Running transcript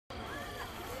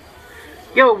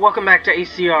Yo, welcome back to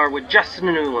ACR with Justin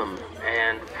and Ulam,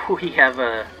 and we have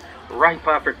a ripe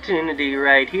opportunity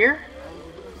right here.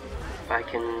 If I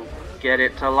can get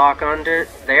it to lock onto it.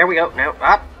 There we go. Now,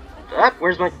 up,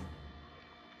 where's my...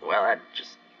 Well, that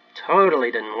just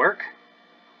totally didn't work.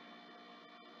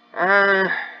 Yeah,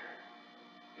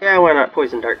 why not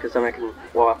poison dart, because then I can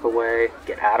walk away.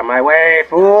 Get out of my way,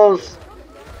 fools!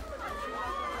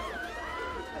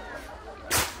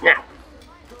 Now.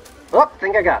 Oh,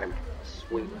 think I got him.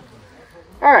 Sweet.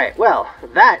 Alright, well,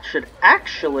 that should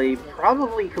actually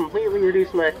probably completely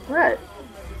reduce my threat.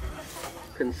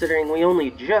 Considering we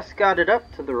only just got it up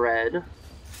to the red.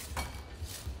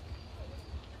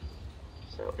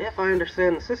 So, if I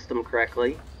understand the system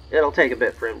correctly, it'll take a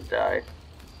bit for him to die.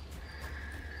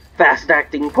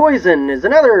 Fast-acting poison is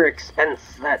another expense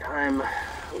that I'm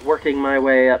working my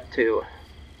way up to.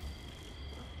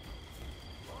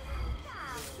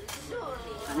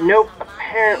 Nope,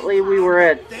 apparently we were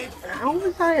at... How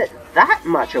was I at that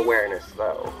much awareness,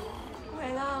 though?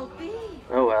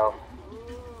 Oh well.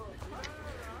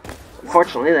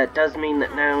 Unfortunately, that does mean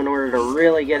that now, in order to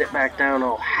really get it back down,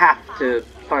 I'll have to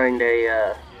find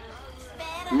a,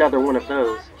 another one of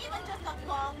those.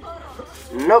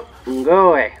 Nope,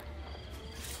 go away.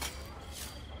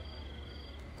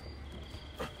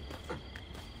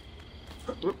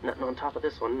 Oop, nothing on top of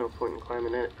this one, no point in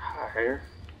climbing it higher.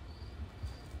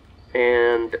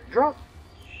 And drop.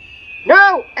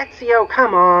 No! Ezio,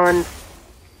 come on!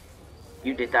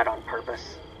 You did that on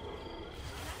purpose.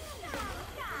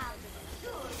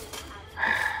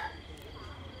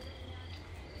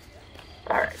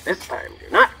 Alright, this time, do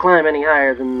not climb any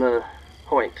higher than the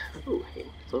point. Ooh, hey,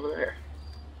 it's over there.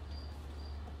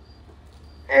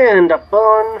 And up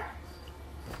on...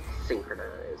 Synchronize.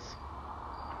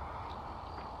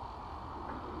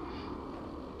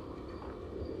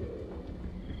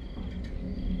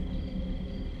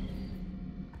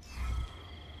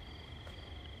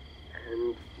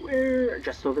 And we're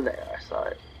just over there, I saw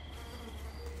it.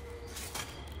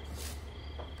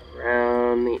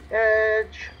 Around the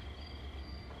edge.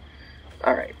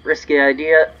 Alright, risky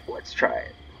idea. Let's try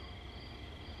it.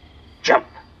 Jump!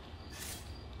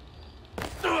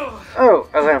 Oh,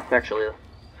 well, actually,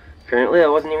 apparently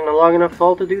that wasn't even a long enough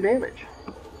fall to do damage.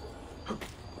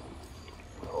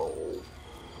 Oh.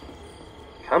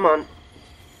 Come on.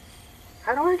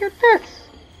 How do I get this?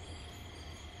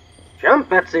 Jump,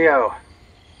 Ezio!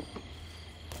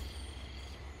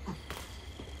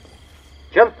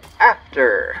 Jump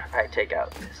after I take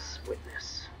out this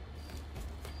witness.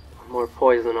 One more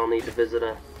poison, I'll need to visit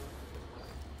a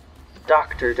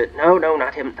doctor to... No,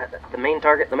 not him. The main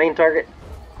target, the main target.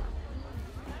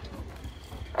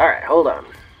 Alright, hold on.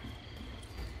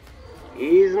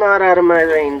 He's not out of my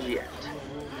range yet.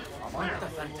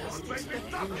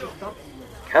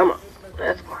 Come on,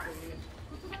 let's climb.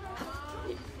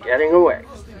 He's getting away.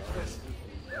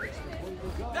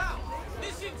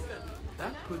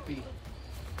 That could be...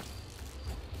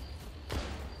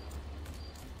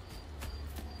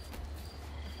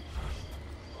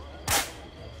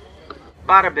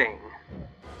 Bada bing.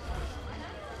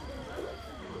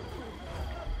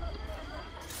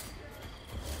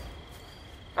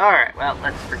 Alright, well,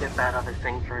 let's forget that other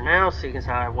thing for now, seeing as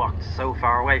how I walked so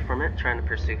far away from it, trying to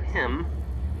pursue him.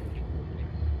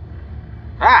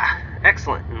 Ah!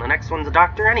 Excellent, and the next one's a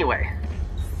doctor anyway.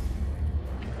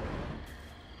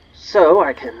 So,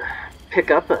 I can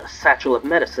pick up a satchel of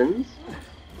medicines.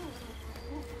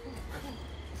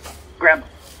 Grab.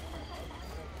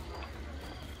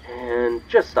 And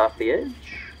just off the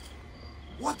edge.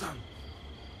 What on?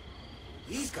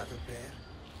 He's got a bear.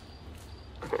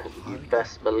 You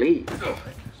best believe.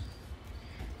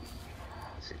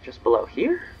 Is it just below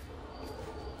here?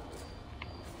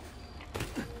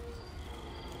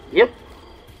 Yep.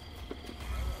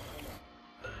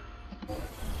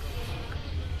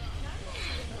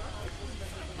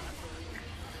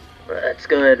 Let's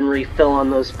go ahead and refill on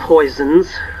those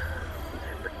poisons.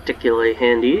 They're particularly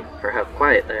handy for how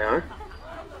quiet they are.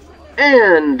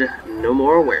 And no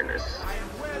more awareness.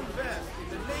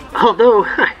 Although,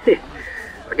 I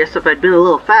guess if I'd been a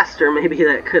little faster, maybe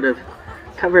that could have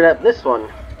covered up this one.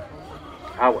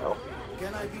 Ah well.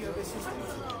 Can I be of assistance?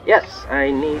 Yes, I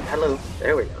need... Hello.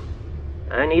 There we go.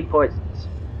 I need poisons.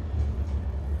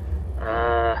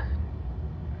 How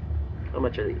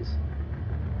much are these?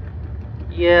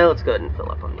 Yeah, let's go ahead and fill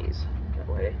up on these. That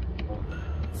way.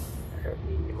 I don't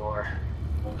need any more.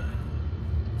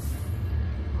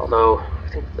 Although, I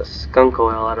think the skunk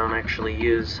oil I don't actually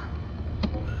use.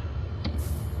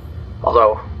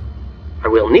 Although, I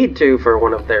will need to for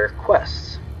one of their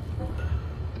quests.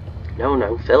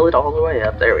 No, fill it all the way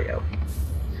up. There we go.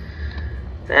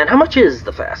 And how much is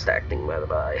the fast acting, by the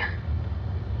by?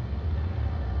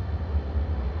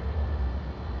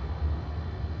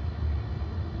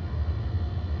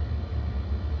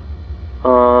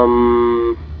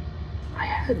 I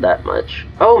had that much.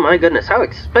 Oh my goodness, how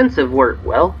expensive were...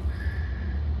 Well...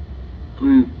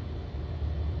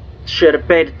 should have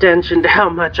paid attention to how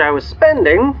much I was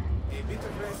spending.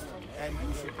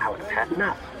 I would have had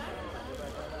enough.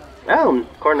 Well,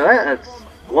 according to that, that's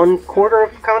 1/4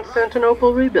 of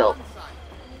Constantinople rebuilt.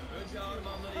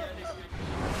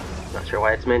 Not sure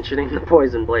why it's mentioning the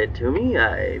poison blade to me.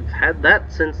 I've had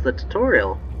that since the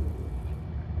tutorial,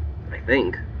 I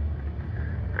think.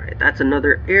 Alright, that's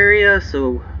another area,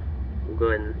 so we'll go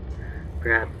ahead and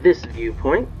grab this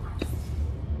viewpoint.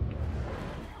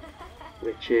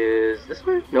 Which is this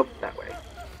way? Nope, that way.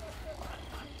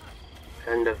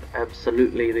 Kind of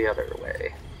absolutely the other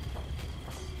way.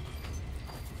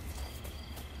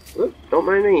 Oop, don't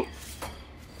mind me.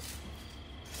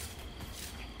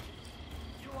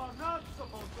 You are not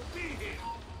supposed to be here.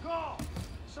 Go.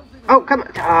 Oh, come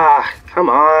on. Ah, come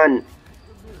on.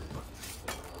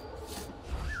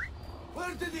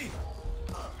 Where did he?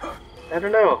 I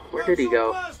don't know. Where did he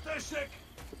go?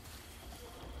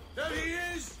 There he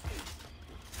is.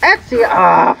 ACR!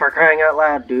 Ah, for crying out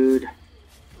loud, dude.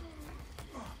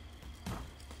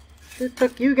 It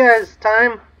took you guys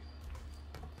time.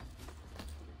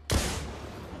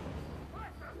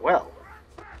 Well,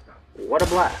 what a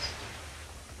blast.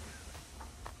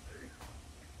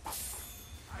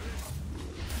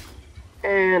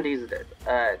 And he's dead.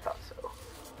 I thought so.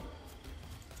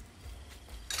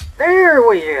 There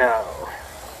we go.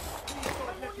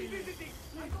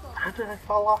 How did I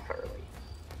fall off early?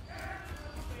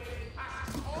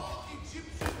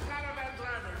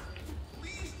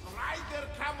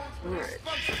 Alright,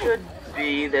 should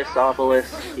be this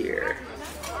obelisk here.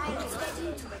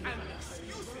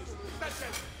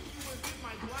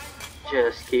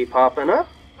 Just keep hopping up.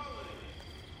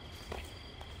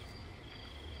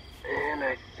 And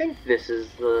I think this is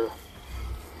the...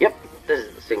 Yep, this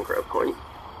is the synchro point.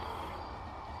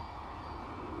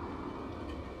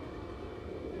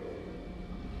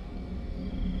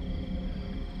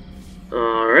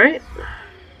 Alright.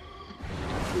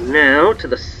 Now, to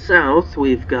the south,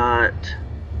 we've got...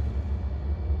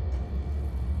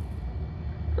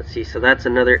 Let's see, so that's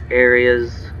another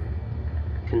area's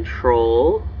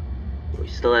control. We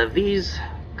still have these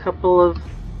couple of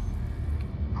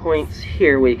points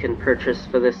here we can purchase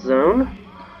for this zone.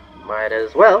 Might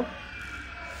as well.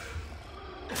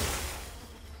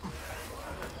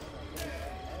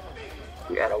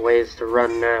 We got a ways to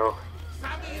run now.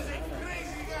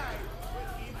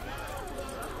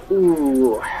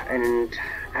 Ooh, and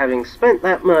having spent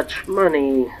that much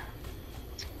money,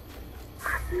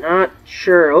 I'm not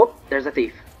sure. Oh, there's a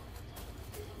thief.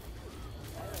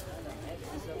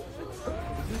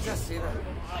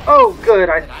 Oh, good.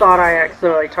 I thought I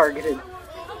accidentally targeted.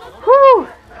 Whew!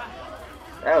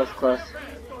 That was close.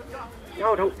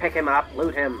 No, don't pick him up.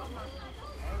 Loot him.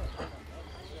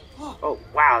 Oh,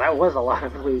 wow. That was a lot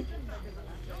of loot.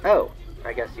 Oh,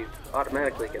 I guess you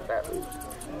automatically get that loot.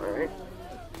 Alright.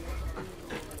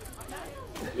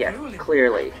 Yeah,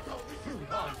 clearly.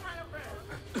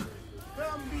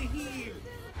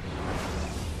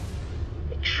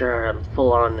 Make sure I'm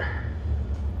full on...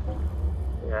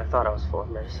 Yeah, I thought I was full of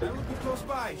medicine.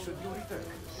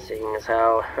 Seeing as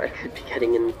how I could be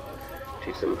getting into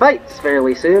some fights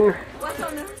fairly soon.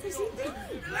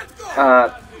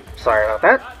 Sorry about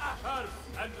that.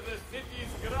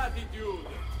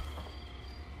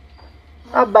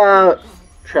 How about...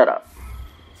 Shut up.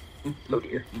 Oh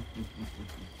dear.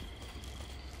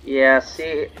 Yeah,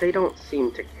 see, they don't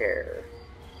seem to care.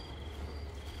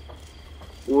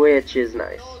 Which is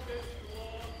nice.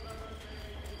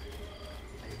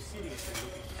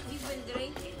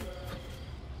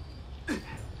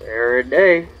 Fair a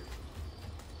day.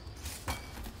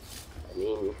 I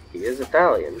mean, he is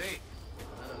Italian.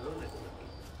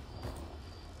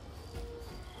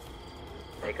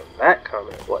 Make of that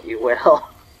comment what you will.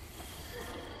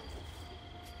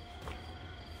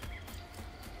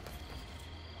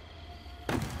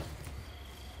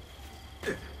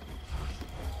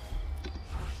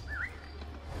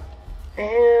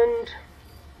 And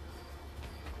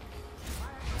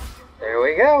there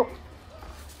we go.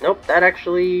 Nope, that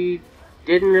actually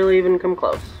didn't really even come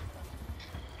close.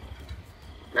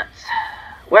 Nuts.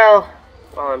 Well,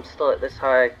 while I'm still at this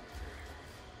high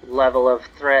level of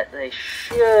threat, they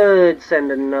should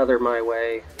send another my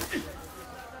way.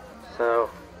 So,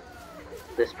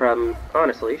 this problem,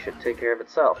 honestly, should take care of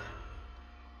itself.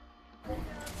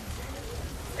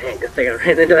 Dang, good thing I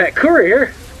ran into that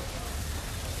courier.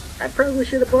 I probably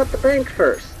should have bought the bank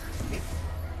first.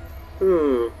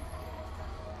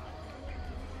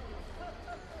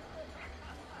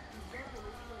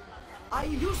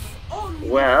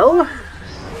 Well,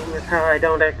 seeing as how I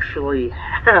don't actually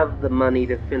have the money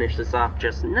to finish this off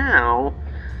just now,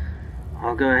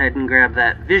 I'll go ahead and grab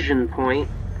that vision point,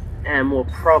 and we'll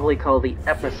probably call the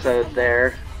episode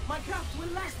there,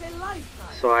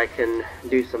 so I can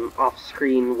do some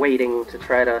off-screen waiting to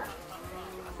try to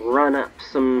run up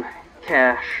some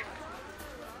cash.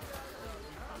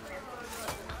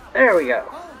 There we go.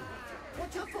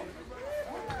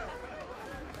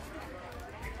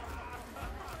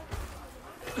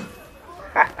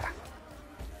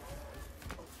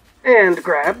 And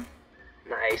grab.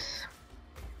 Nice.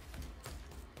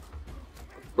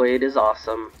 Blade is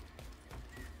awesome.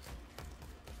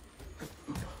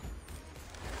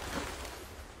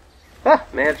 Ah,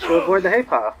 managed to avoid the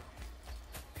haypaw.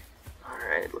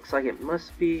 Alright, looks like it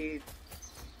must be...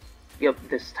 Yep,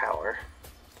 this tower.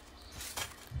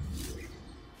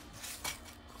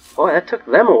 Boy, that took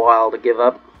them a while to give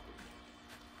up.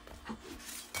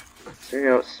 So, you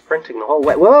know, sprinting the whole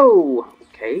way. Whoa!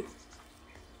 Okay.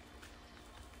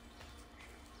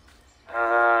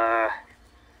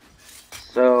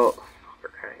 So, for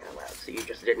crying out loud, so you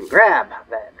just didn't grab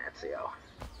that, Ezio.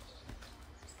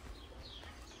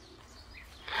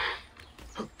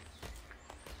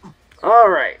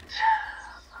 Alright.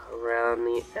 Around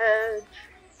the edge.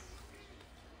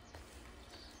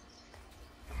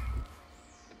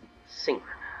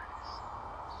 Synchronize.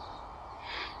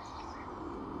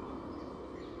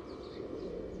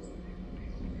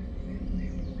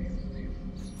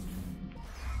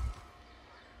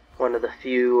 One of the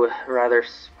few rather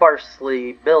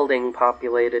sparsely building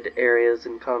populated areas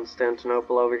in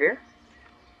Constantinople over here.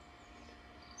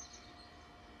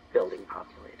 Building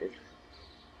populated.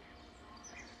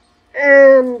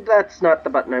 And that's not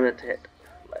the button I meant to hit.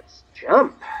 Let's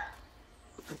jump.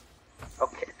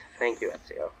 Okay, thank you,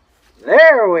 Ezio.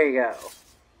 There we go.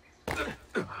 I'll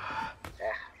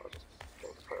just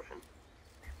drink the potion.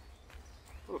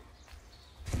 Looks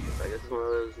like this is one of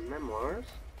those memoirs.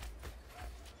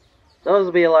 Those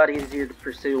will be a lot easier to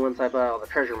pursue once I buy all the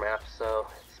treasure maps, so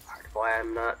it's part of why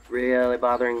I'm not really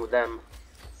bothering with them.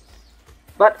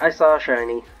 But I saw a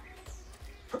shiny,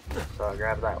 so I'll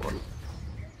grab that one.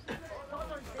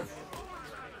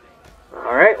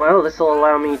 Alright, well, this will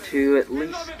allow me to at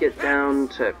least get down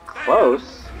to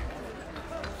close.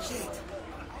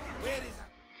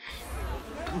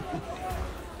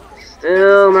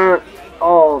 Still not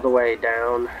all the way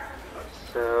down,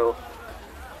 so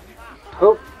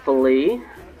hopefully...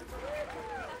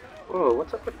 Whoa,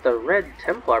 what's up with the red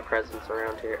Templar presence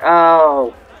around here?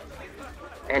 Oh!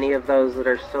 Any of those that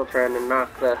are still trying to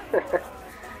knock the...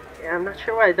 Yeah, I'm not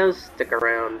sure why those stick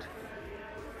around.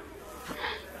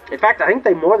 In fact, I think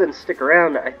they more than stick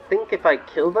around. I think if I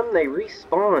kill them, they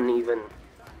respawn even.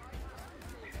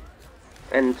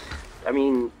 And, I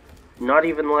mean, not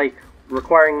even like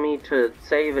requiring me to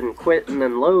save and quit and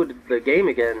then load the game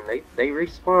again. They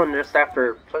respawn just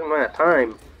after a certain amount of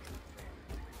time.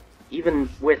 Even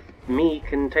with me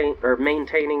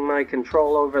maintaining my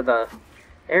control over the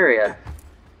area.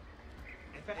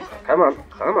 Come on,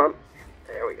 come on.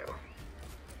 There we go.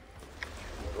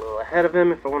 A little ahead of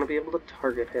him if I want to be able to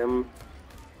target him.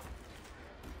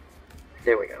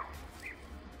 There we go.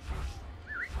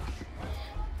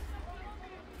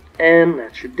 And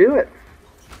that should do it.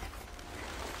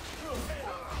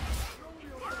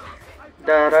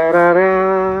 Da da da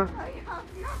da.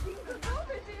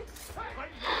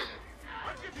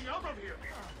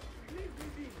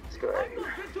 Let's go ahead.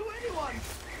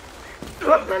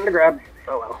 Oh, nothing to grab.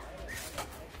 Oh well.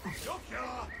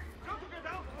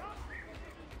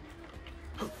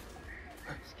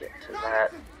 Let's get to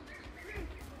that.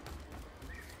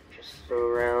 Just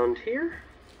around here.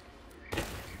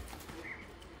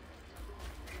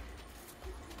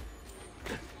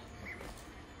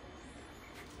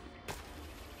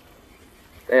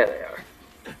 There they are.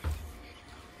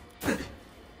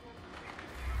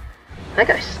 I think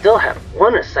I still have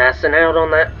one assassin out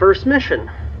on that first mission.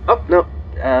 Oh, no.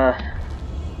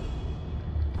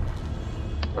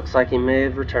 Looks like he may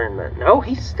have returned then. No,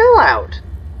 he's still out.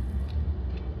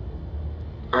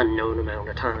 Unknown amount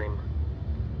of time.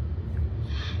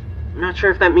 I'm not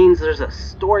sure if that means there's a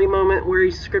story moment where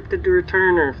he's scripted to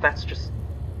return, or if that's just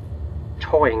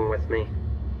toying with me.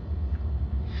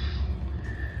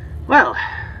 Well,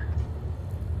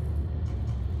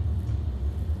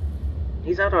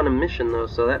 he's out on a mission though,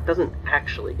 so that doesn't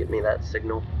actually give me that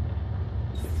signal.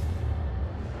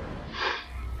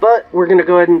 But we're gonna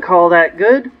go ahead and call that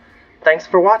good. Thanks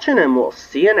for watching, and we'll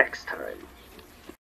see you next time.